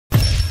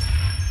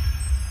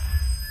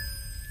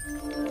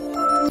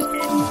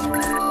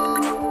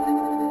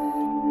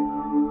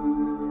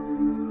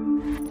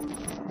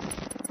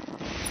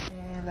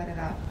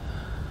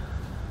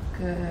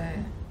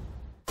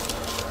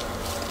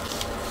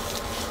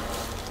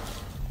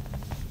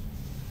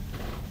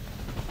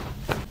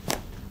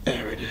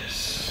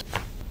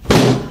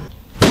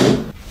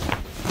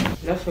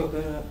feel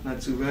good.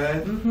 Not too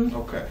bad? Mm-hmm.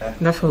 Okay.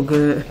 That feel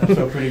good. That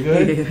feel pretty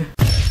good? Yeah.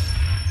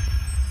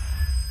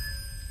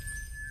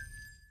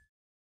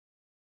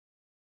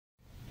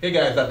 Hey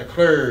guys, Dr.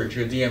 Clerge,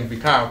 your DMV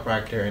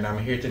chiropractor, and I'm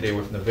here today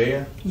with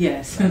Nevaeh.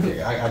 Yes.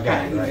 Okay, I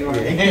got it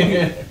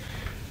right.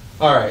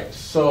 All right,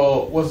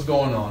 so what's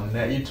going on?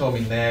 You told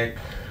me neck,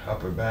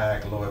 upper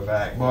back, lower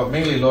back. Well,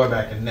 mainly lower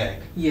back and neck.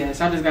 Yes,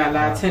 I just got a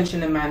lot of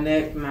tension in my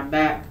neck, my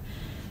back,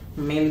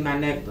 mainly my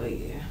neck, but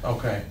yeah.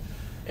 Okay.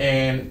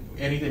 And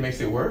anything makes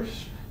it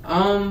worse?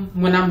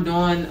 When I'm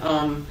doing,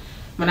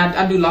 when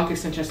I do lock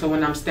extensions, so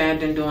when I'm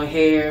standing doing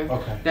hair,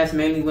 okay, that's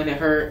mainly when it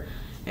hurt.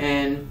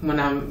 And when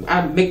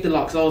I make the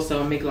locks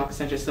also, I make lock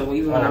extensions, so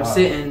even when I'm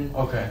sitting.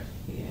 Okay.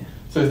 Yeah.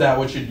 So is that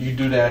what you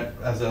do that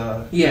as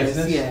a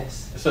business?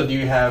 Yes. So do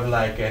you have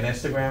like an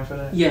Instagram for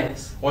that?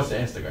 Yes. What's the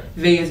Instagram?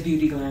 Vegas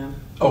Beauty Glam.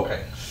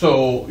 Okay.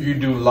 So you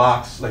do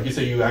locks, like you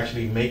say you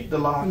actually make the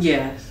locks?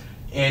 Yes.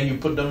 And you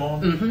put them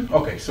on? Mm-hmm.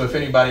 Okay, so if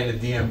anybody in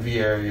the DMV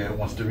area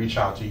wants to reach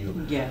out to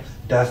you, yes,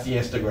 that's the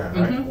Instagram,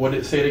 right? Mm-hmm. What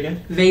did it say it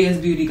again? Vegas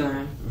Beauty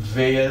Glam.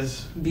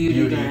 Vegas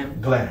Beauty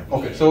Glam.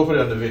 Okay, yeah. so we'll put it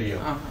on the video.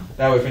 Uh-huh.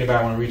 That way if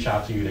anybody want to reach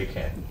out to you, they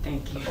can.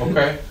 Thank you.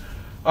 Okay?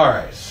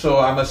 Alright, so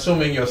I'm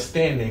assuming you're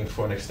standing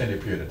for an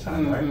extended period of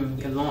time, right?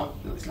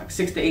 It's like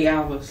 6 to 8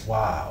 hours.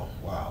 Wow,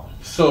 wow.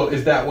 So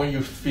is that when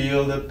you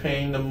feel the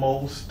pain the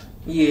most?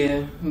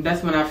 Yeah,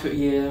 that's when I feel,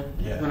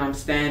 yeah. When I'm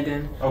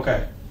standing.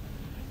 Okay.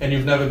 And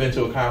you've never been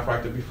to a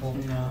chiropractor before?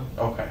 No.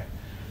 Okay.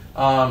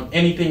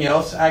 Anything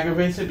else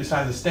aggravates it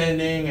besides the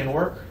standing and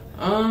work?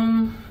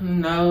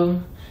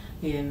 No.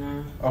 Yeah,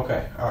 no.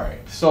 Okay,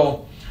 alright.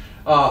 So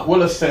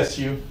we'll assess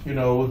you,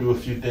 we'll do a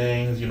few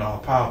things, I'll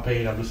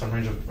palpate, I'll do some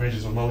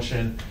ranges of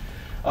motion.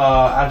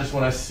 I just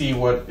want to see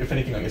what, if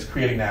anything, is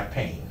creating that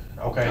pain.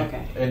 Okay?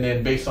 Okay. And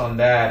then based on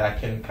that, I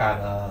can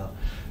kind of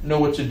know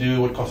what to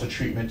do, what course of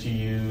treatment to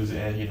use,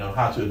 and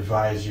how to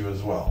advise you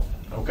as well.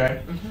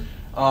 Okay? Mm-hmm.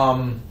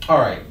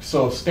 Alright,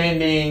 so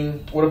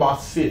standing, what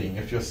about sitting,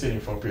 if you're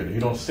sitting for a period? You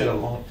don't sit for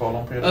a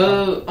long period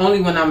of time?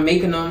 Only when I'm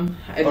making them.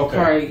 Okay.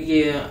 Probably,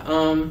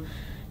 yeah.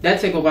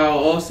 That take a while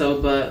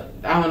also, but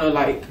I don't know,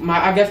 like,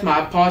 I guess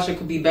my posture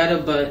could be better,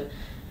 but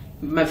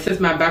since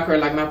my back hurt,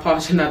 like, my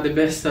posture not the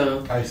best,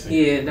 so I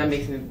see. Yeah, that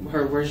makes it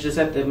hurt worse, just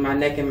at my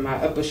neck and my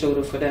upper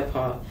shoulder for that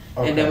part.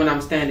 Okay. And then when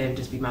I'm standing, it'd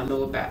just be my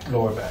lower back.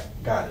 Lower back,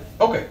 got it.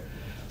 Okay.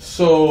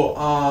 So,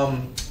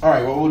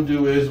 alright, what we'll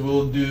do is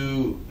we'll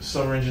do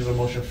some ranges of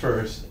motion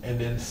first and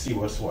then see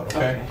what's what,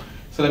 okay?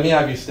 So let me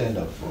have you stand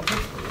up for me.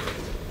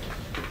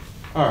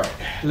 Alright,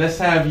 let's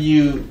have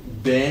you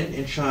bend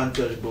and try and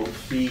touch both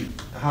feet.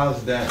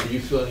 How's that? Do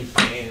you feel any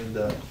pain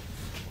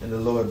in the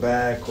lower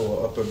back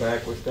or upper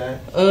back with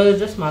that?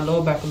 Just my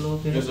lower back a little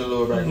bit. Just the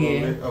lower back a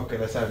little bit? Okay,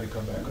 let's have you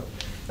come back up.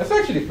 That's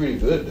actually pretty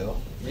good though.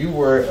 You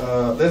were,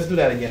 let's do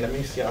that again. Let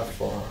me see how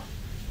far.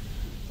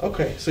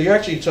 Okay, so you're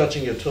actually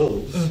touching your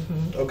toes.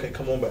 Mm-hmm. Okay,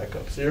 come on back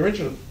up. So your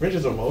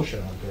ranges of motion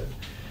are good.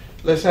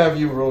 Let's have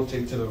you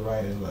rotate to the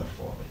right and left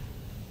for me.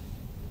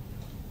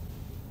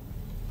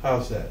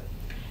 How's that?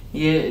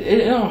 Yeah,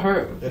 it don't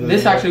hurt.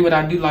 This actually what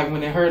I do, like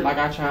when it hurt, like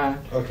I try.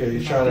 Okay,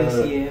 you're trying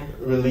to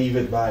relieve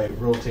it by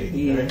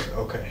rotating, right?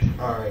 Okay,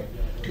 alright.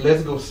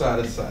 Let's go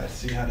side to side,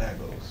 see how that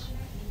goes.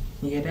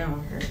 Yeah, that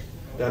don't hurt.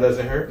 That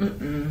doesn't hurt?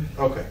 Mm-mm.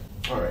 Okay,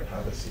 alright,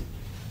 have a seat.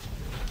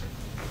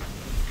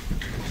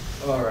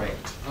 Alright,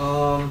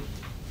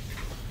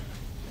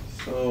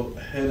 so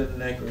head and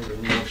neck range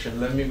of motion.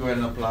 Let me go ahead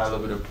and apply a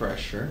little bit of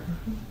pressure.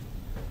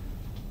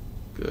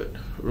 Good.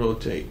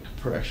 Rotate,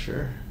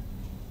 pressure.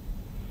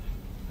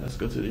 Let's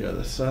go to the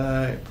other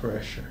side,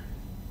 pressure.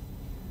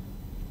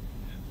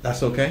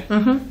 That's okay?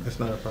 Mm-hmm. That's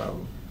not a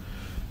problem.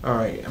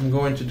 Alright, I'm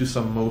going to do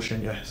some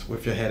motion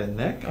with your head and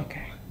neck.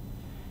 Okay.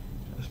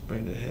 Let's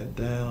bring the head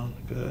down,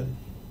 good.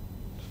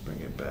 Let's bring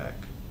it back.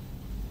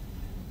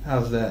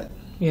 How's that?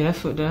 Yeah,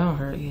 that don't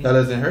hurt. Yeah. That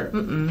doesn't hurt?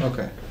 Mm-mm.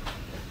 Okay.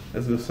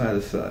 Let's go side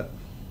to side.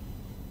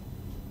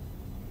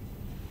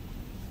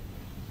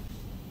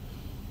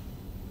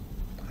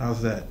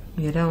 How's that?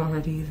 Yeah, that don't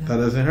hurt either. That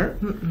doesn't hurt?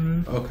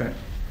 Mm-mm. Okay.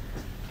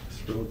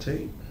 Let's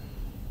rotate.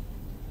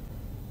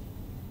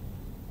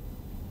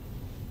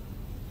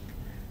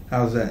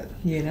 How's that?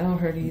 Yeah, that don't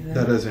hurt either.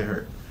 That doesn't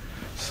hurt.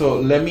 So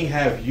let me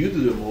have you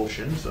do the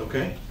motions,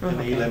 okay? And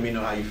then you let me know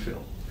how you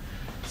feel.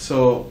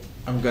 So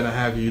I'm gonna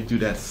have you do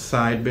that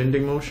side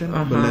bending motion,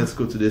 but let's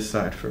go to this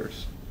side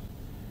first.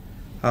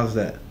 How's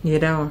that? Yeah,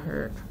 that don't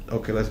hurt.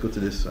 Okay, let's go to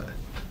this side.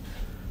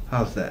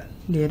 How's that?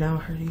 Yeah, that don't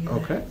hurt either.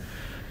 Okay.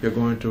 You're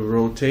going to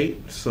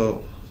rotate,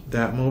 so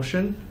that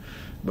motion,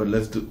 but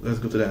let's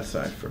go to that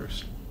side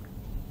first.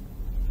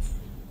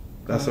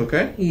 That's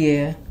okay?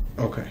 Yeah.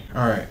 Okay.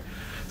 All right.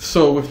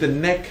 So with the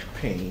neck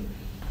pain,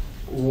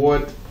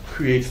 what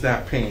creates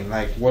that pain?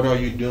 Like, what are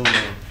you doing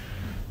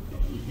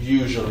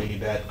usually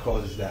that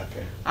causes that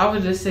pain? I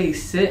would just say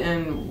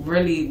sitting,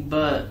 really,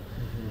 but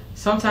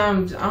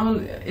sometimes I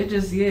don't. It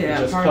just It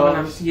just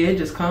comes? It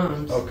just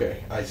comes.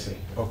 Okay, I see.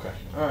 Okay,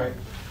 all right.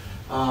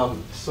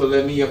 So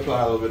let me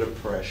apply a little bit of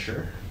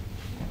pressure.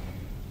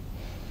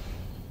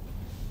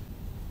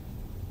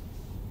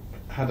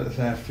 How does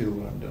that feel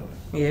when I'm doing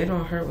it? Yeah, it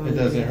don't hurt when it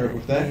doesn't hurt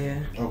with that?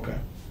 Yeah. Okay.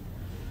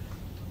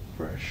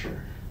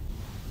 Pressure.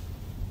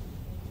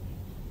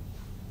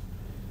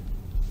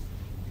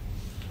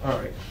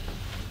 Alright.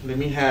 Let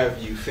me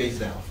have you face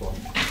down for me.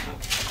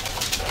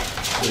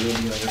 So you'll be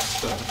on your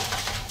stomach.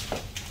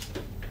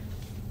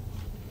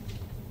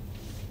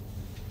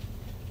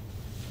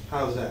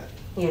 How's that?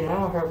 Yeah, that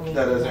don't hurt me.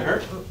 That doesn't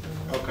hurt?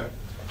 Mm-mm. Okay.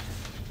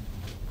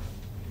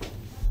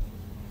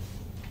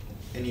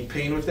 Any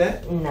pain with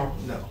that? No.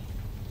 No.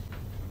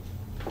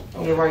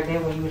 Yeah, right there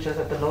when you was just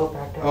at the lower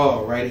back there.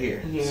 Oh, right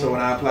here. Yeah. So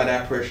when I apply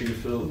that pressure, you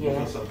feel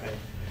some pain.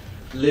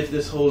 Lift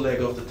this whole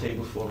leg off the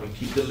table for me.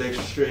 Keep the leg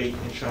straight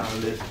and try to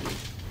lift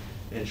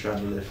it. And try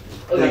to lift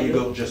it. There you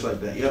go, just like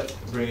that. Yep.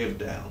 Bring it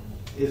down.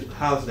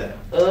 How's that?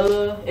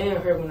 It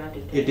didn't hurt when I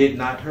did that. It did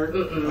not hurt?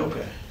 Mm-mm.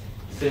 Okay.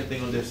 Same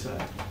thing on this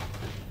side.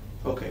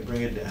 Okay,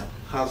 bring it down.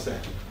 How's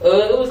that?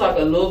 It was like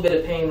a little bit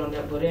of pain on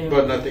that, but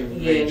nothing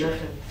yeah, major.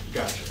 nothing.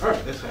 Gotcha. All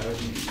right, let's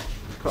have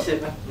you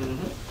Sit back.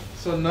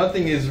 So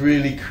nothing is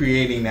really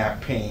creating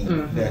that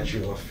pain that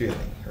you're feeling,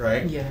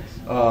 right? Yes.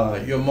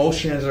 Your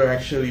motions are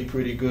actually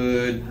pretty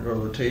good. Your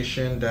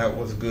rotation, that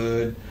was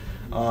good.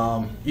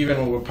 Even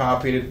when we're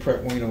palpated,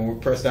 when we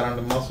press down on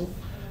the muscle,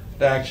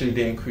 that actually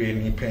didn't create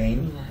any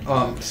pain.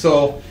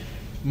 So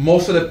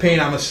most of the pain,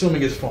 I'm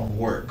assuming, is from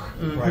work,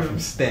 right? From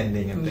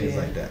standing and things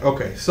like that.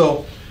 Okay,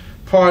 so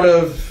part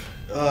of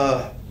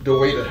the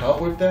way to help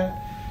with that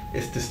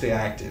is to stay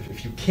active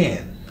if you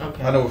can.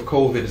 Okay. I know with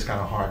COVID it's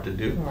kind of hard to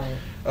do.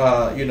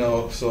 Right. You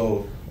know,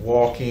 so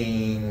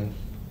walking,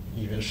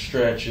 even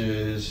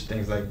stretches,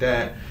 things like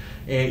that,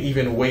 and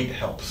even weight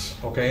helps.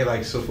 Okay,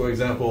 like so for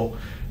example,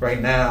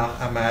 right now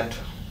I'm at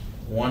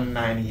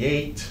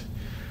 198,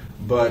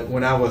 but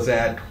when I was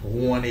at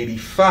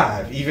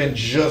 185, even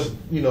just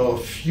a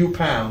few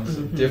pounds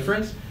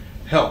difference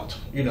helped.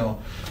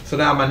 So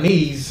now my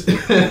knees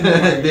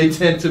they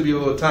tend to be a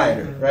little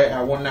tighter, right,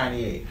 at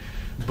 198,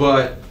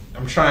 but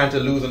I'm trying to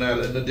lose an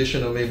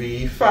additional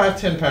maybe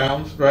 5-10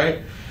 pounds, right?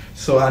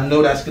 So I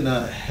know that's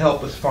gonna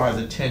help as far as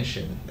the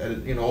tension,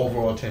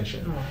 overall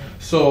tension.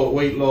 So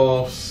weight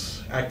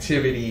loss,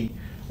 activity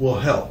will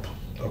help.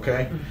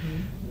 Okay.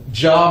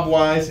 Job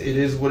wise, it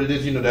is what it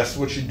is. That's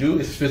what you do.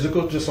 It's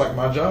physical, just like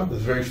my job.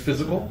 It's very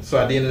physical. So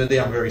at the end of the day,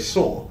 I'm very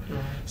sore.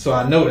 So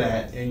I know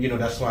that, and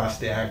that's why I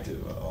stay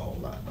active a whole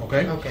lot.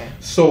 Okay. Okay.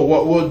 So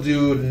what we'll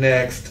do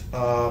next,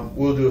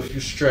 we'll do a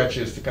few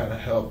stretches to kind of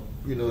help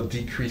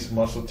decrease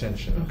muscle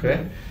tension.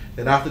 Okay.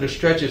 Then after the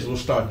stretches, we'll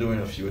start doing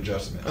a few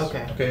adjustments.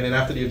 Okay. Okay. And then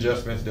after the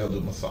adjustments, they'll do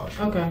massage.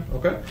 Okay.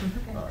 Okay. Okay.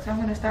 So I'm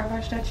going to start by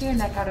stretching your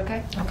neck out,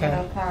 okay? I'm going to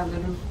apply a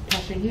little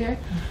pressure here.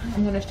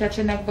 I'm going to stretch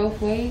your neck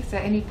both ways.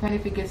 At any point,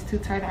 if it gets too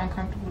tight or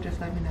uncomfortable,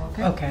 just let me know,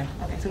 okay? Okay.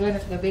 Okay, so go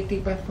ahead and take a big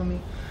deep breath for me.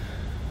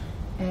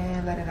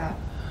 And let it out.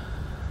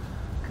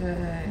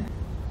 Good.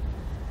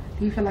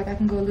 Do you feel like I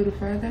can go a little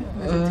further?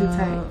 Or is it too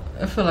tight?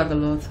 I feel like a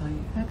little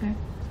tight. Okay.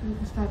 So we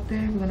can stop there.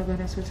 We're going to go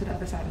ahead and switch to the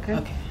other side, okay?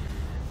 Okay.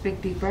 Big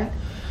deep breath.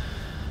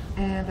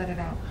 And let it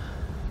out.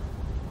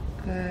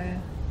 Good.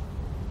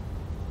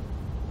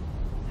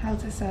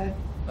 How's this side?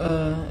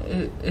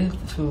 It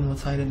feels more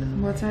tighter than the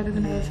More tighter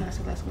than the other side,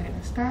 so let's go ahead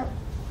and stop.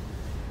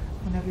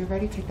 Whenever you're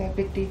ready, take that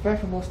big deep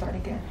breath and we'll start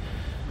again.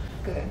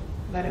 Good.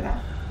 Let it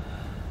out.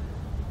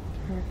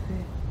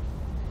 Perfect.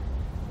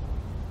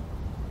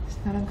 It's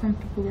not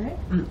uncomfortable, right?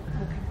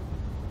 Okay.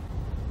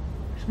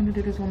 Just want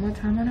to do this one more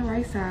time on the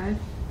right side.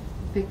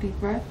 Big deep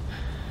breath.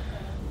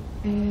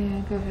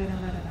 And go ahead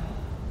and let it out.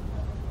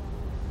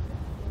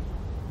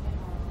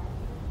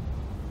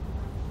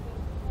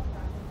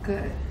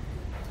 Good.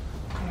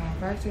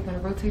 Alright, so you're going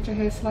to rotate your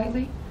head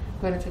slightly.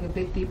 Go ahead and take a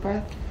big deep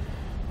breath.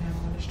 And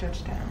we're going to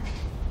stretch down.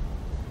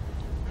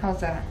 How's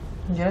that?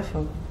 Yeah, I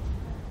feel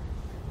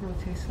good.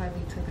 Rotate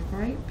slightly to the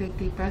right. Big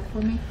deep breath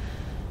for me.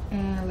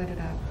 And let it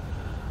out.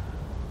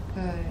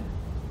 Good.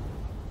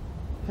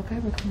 Okay,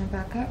 we're coming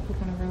back up. We're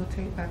going to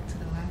rotate back to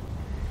the left.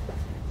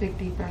 Big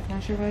deep breath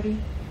once you're ready.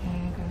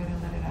 And go ahead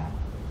and let it out.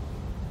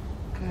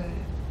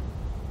 Good.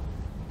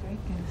 Okay,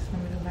 and this is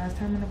going to be the last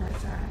time on the right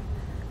side.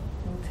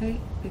 Rotate,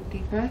 big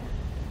deep breath,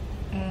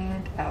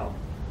 and out.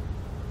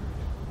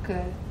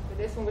 Good. For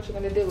this one, what you're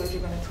going to do is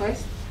you're going to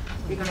twist.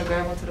 You're going to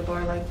grab onto the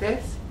bar like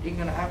this. You're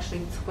going to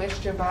actually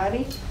twist your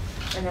body.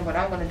 And then what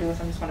I'm going to do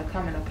is I'm just going to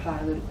come and apply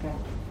a little more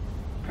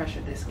pressure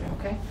this way,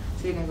 okay?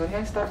 So you can go ahead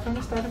and start from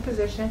the starting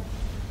position.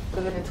 Go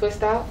ahead and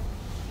twist out.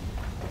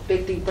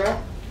 Big deep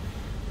breath.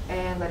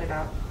 And let it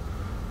out.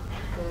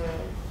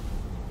 Good.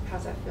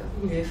 How's that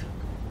feel? Yes.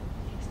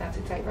 It's not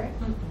too tight, right?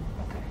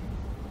 Okay.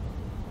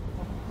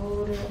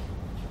 Hold it.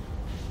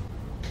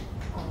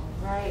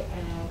 Alright,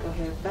 and go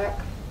ahead back.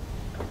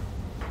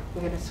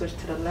 Go ahead and switch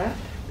to the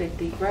left. Big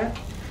deep breath.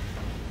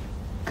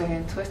 Go ahead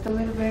and twist a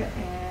little bit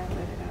and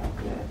let it out.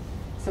 Good.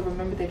 So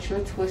remember that you're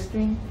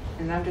twisting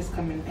and I'm just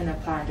coming and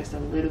applying just a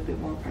little bit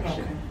more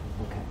pressure.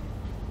 Okay.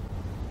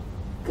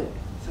 Good.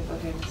 So go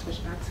ahead and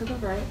switch back to the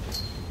right.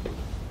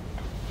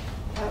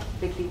 Up,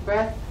 big deep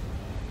breath.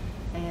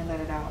 And let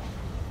it out.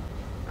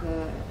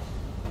 Good.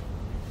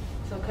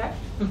 It's okay?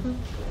 Good.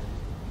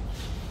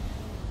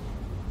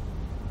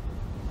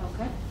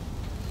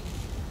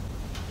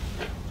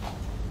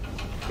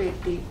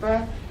 Big deep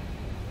breath.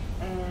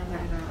 And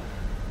let it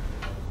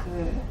out.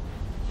 Good.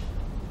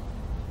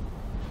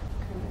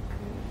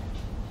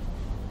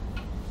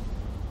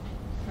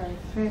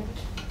 Perfect.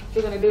 What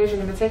you're going to do is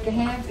you're going to take your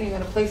hands and you're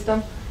going to place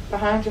them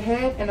behind your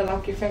head and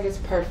lock your fingers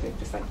perfect,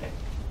 just like that.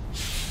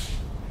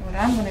 And what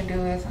I'm going to do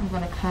is I'm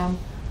going to come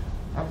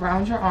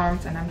around your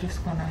arms and I'm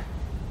just going to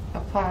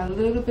apply a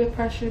little bit of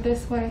pressure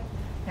this way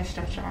and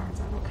stretch your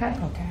arms out, okay?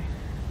 Okay.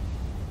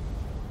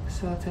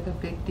 So take a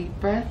big deep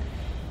breath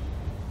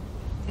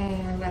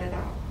and let it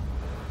out.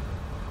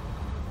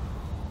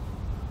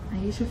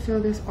 And you should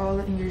feel this all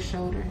in your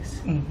shoulders.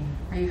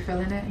 Are you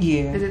feeling it?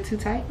 Yeah. Is it too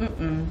tight?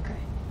 Okay.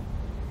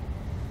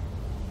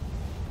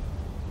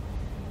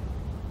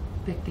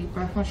 Big deep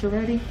breath once you're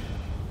ready.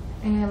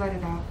 And let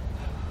it out.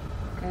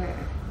 Good.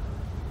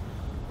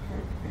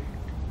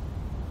 Perfect.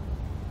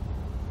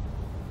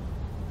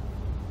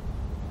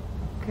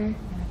 Okay, I'm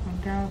gonna come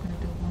down. We're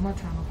gonna do it one more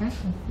time, okay?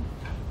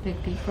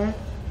 Big deep breath.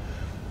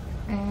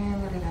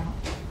 And let it out.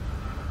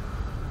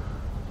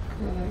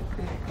 Good,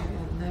 good,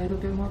 good. A little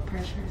bit more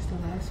pressure. It's the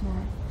last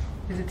one.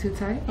 Is it too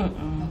tight?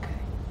 Okay.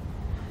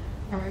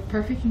 All right,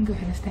 perfect. You can go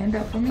ahead and stand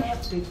up for me.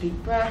 Big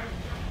deep breath.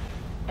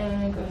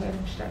 And go ahead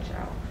and stretch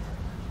out.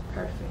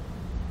 Perfect.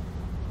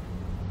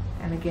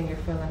 And again, you're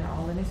feeling it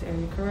all in this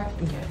area,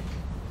 correct? Yeah.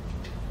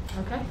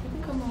 Okay, you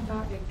can come on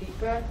back. Big deep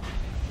breath.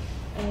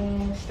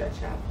 And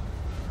stretch out.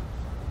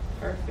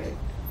 Perfect.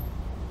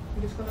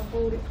 We're just gonna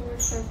hold it for a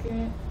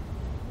second.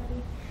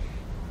 Ready?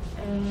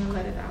 And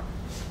let it out.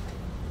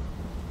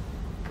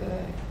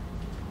 Good.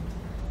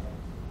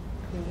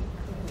 Good,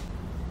 good.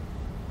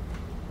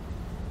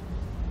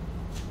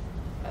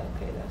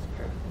 Okay, that's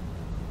perfect.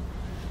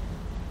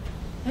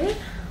 Okay.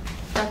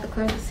 Dr.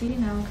 Clerge, see you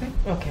now, okay?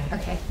 Okay.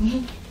 Okay.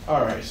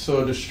 All right,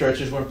 so the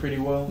stretches went pretty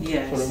well.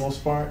 Yes. For the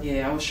most part.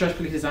 Yeah, I was stretched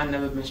because I've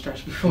never been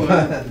stretched before.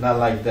 Not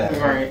like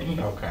that. Right.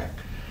 Okay.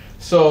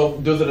 So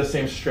those are the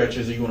same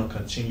stretches that you want to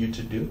continue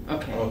to do.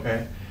 Okay.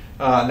 Okay.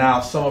 Now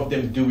some of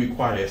them do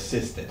require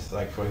assistance.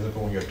 Like for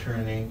example, when you're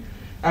turning,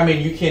 I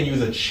mean, you can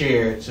use a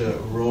chair to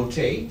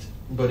rotate,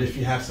 but if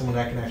you have someone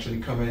that can actually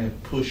come in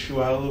and push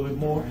you out a little bit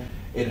more,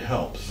 it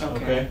helps.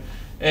 Okay.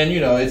 And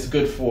it's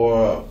good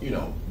for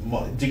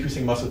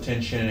decreasing muscle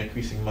tension and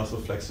increasing muscle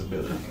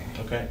flexibility.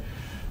 Okay.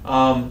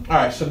 All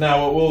right. So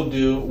now what we'll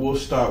do, we'll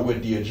start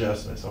with the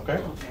adjustments. Okay.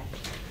 Okay.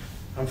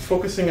 I'm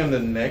focusing on the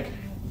neck,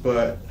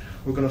 but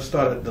we're gonna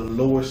start at the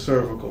lower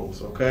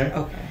cervicals. Okay.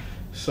 Okay.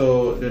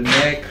 So the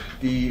neck,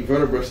 the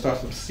vertebra starts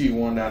from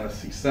C1 down to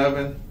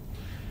C7.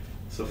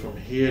 So from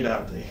here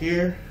down to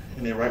here,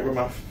 and then right where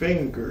my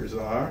fingers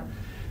are,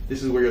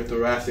 this is where your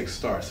thoracic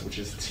starts, which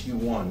is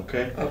T1,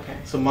 okay? Okay.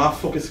 So my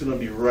focus is gonna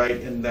be right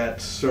in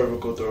that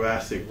cervical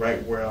thoracic,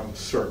 right where I'm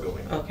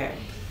circling. Okay.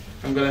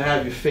 I'm gonna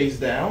have you face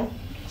down,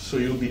 so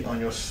you'll be on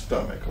your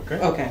stomach, okay?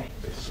 Okay.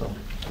 So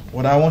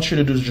what I want you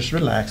to do is just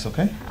relax,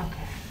 okay?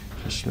 Okay.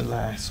 Just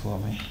relax for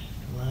me.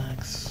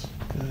 Relax,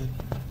 good.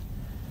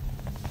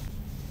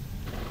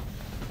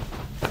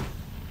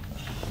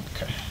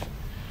 Okay,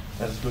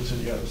 let's go to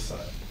the other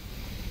side.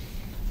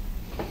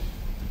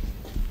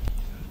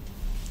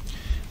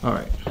 All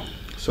right,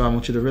 so I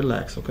want you to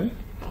relax, okay?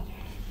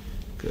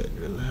 Good,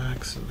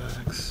 relax,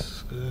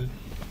 relax, good.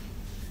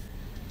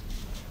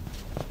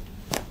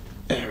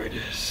 There it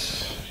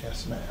is.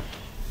 Yes, ma'am.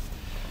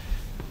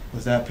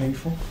 Was that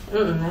painful?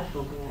 That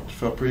felt good.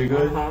 Felt pretty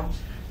good? Uh-huh.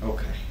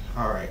 Okay,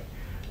 all right.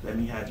 Let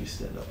me have you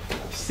stand up.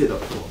 Sit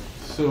up for me.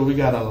 So we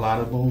got a lot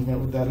of movement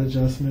with that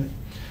adjustment.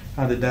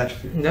 How did that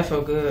feel? That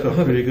felt good.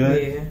 Felt pretty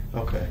good? Yeah.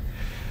 Okay.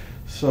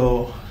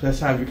 So let's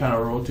have you kind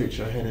of rotate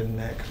your head and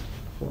neck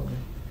for me.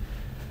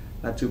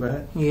 Not too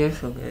bad? Yeah, it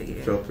felt good,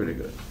 yeah. Felt pretty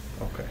good.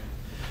 Okay.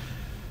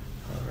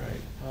 All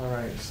right. All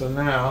right. So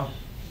now,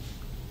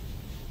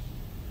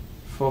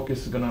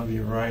 focus is going to be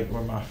right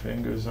where my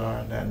fingers are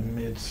in that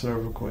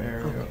mid-cervical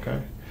area,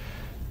 okay?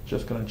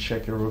 Just going to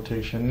check your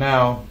rotation.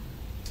 Now,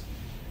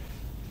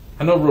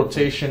 I know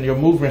rotation, your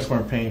movements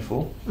weren't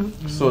painful.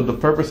 So the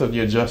purpose of the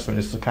adjustment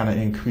is to kind of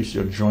increase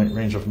your joint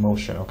range of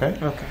motion, okay?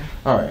 Okay.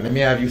 All right, let me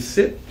have you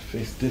sit,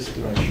 face this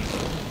direction.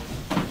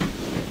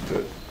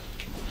 Good.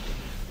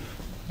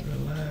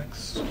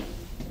 Relax.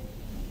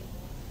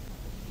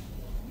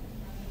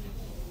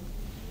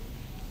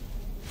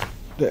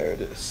 There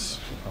it is.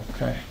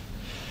 Okay.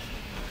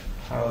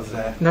 How was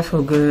that? That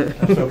felt good.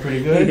 That felt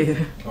pretty good?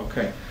 Yeah.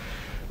 Okay.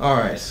 All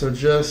right, so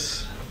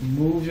just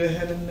move your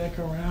head and neck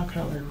around,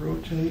 kind of like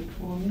rotate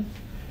for me.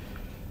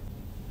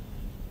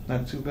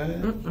 Not too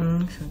bad?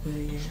 So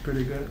good, yeah.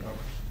 Pretty good.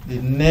 The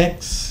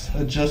next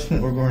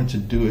adjustment we're going to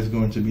do is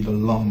going to be the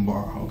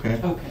lumbar, okay?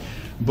 Okay.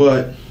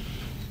 But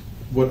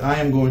what I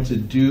am going to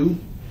do,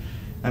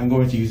 I'm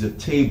going to use a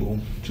table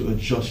to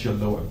adjust your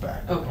lower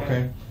back,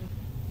 okay?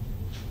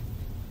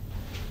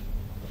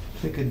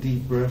 Take a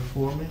deep breath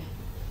for me.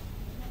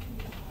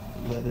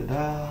 Let it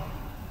out.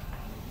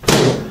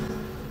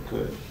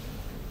 Good.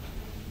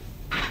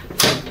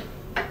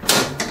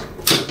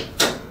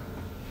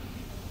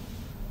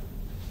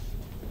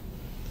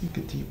 Take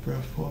a deep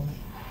breath for me.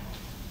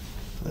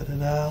 Let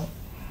it out.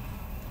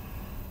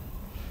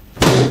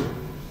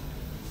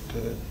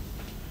 Good.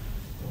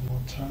 One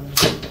more time.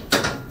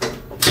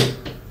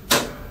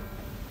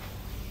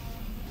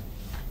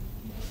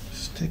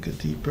 Just take a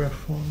deep breath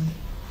for me.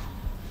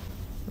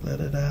 Let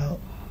it out.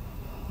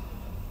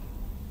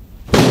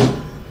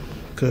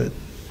 Good.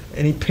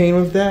 Any pain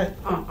with that?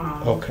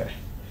 Okay.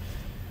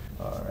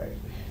 All right.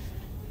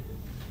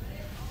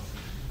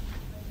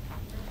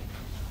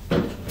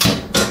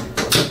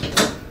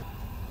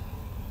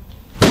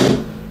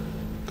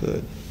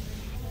 Good.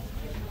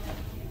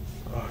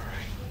 All right.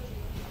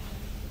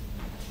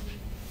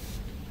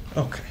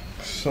 Okay.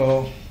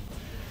 So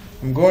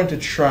I'm going to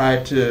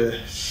try to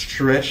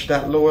stretch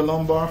that lower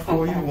lumbar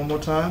for you one more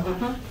time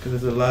because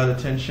there's a lot of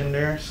tension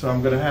there. So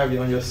I'm going to have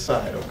you on your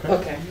side, okay?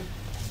 Okay.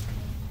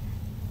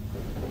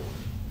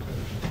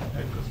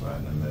 Head goes right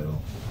in the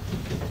middle.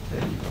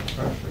 There you go.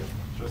 Perfect.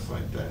 Just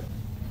like that.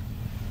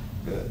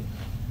 Good.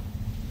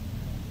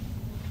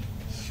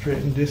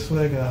 Straighten this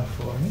leg out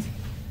for me.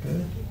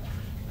 Good.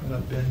 I'm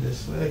going to bend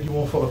this leg. You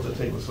won't fall off the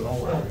table, so don't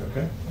worry,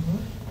 okay?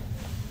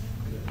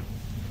 Good.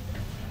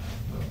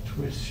 I'll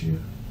twist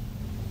you.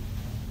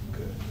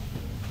 Good.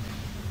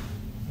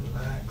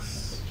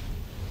 Relax.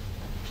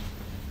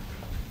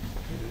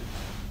 Good.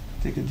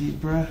 Take a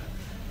deep breath.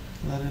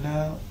 Let it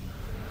out.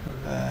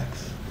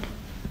 Relax.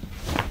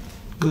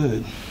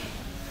 Good.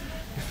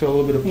 You feel a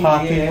little bit of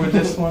popping with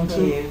this one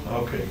too? Yeah.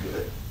 Okay,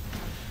 good.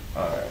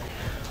 All right.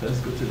 Let's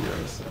go to the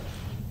other side.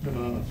 I'm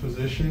going to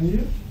position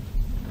you.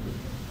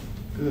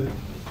 Good.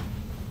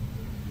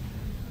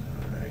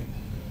 All right.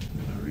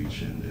 I'm going to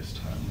reach in this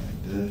time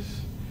like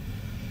this.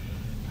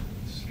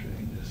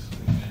 Straighten this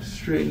leg.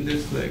 Straighten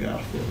this leg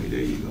out for me.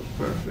 There you go.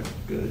 Perfect.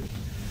 Good.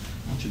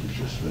 I want you to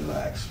just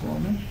relax for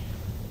me.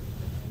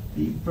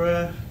 Deep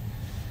breath.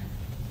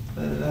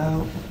 Let it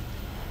out.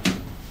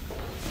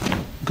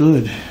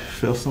 Good.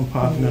 Feel some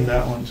popping on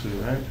that one too,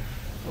 right?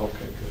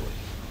 Okay,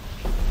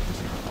 good.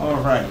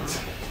 All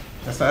right.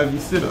 That's how you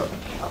sit up.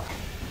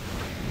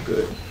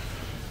 Good.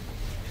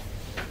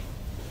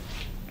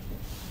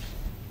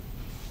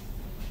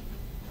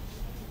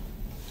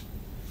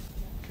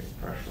 Okay,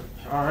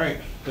 perfect. All right.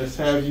 Let's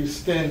have you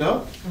stand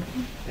up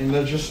and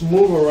let's just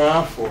move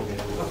around for me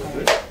a little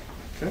bit.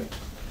 Okay.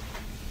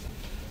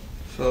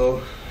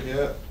 So,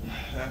 yeah,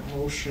 that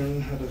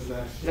motion, how does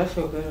that feel? That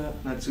feel good.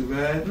 Not too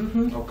bad?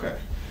 Okay.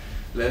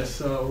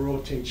 Let's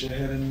rotate your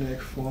head and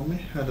neck for me.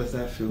 How does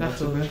that feel? Not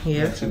too bad?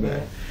 Yeah, not too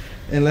bad.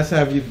 And let's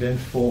have you bend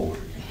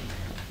forward.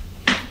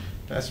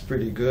 That's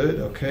pretty good.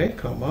 Okay,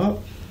 come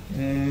up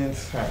and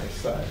side to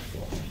side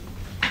for me.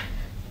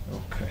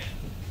 Okay.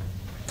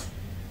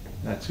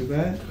 Not too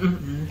bad?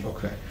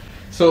 Okay.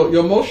 So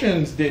your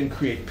motions didn't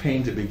create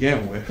pain to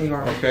begin with.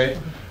 Okay.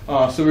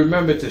 So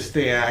remember to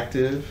stay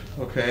active.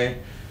 Okay.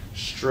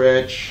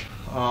 Stretch.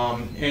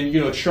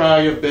 And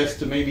try your best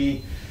to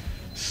maybe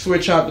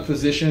switch out the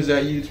positions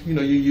that you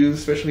use,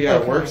 especially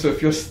at work. So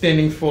if you're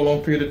standing for a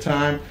long period of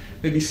time,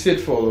 maybe sit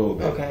for a little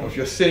bit. Okay. If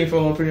you're sitting for a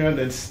long period of time,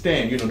 then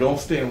stand. Don't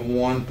stay in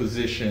one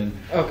position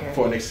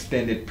for an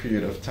extended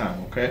period of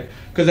time. Okay,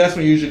 because that's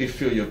when you usually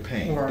feel your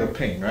pain, the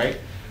pain, right?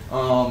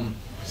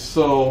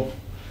 So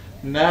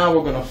now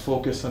we're gonna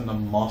focus on the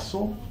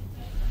muscle.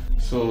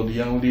 So the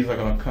young ladies are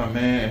gonna come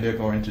in and they're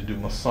going to do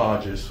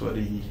massages for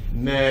the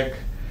neck,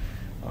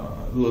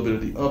 a little bit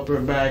of the upper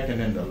back, and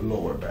then the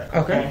lower back.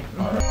 Okay.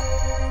 All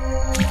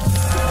right.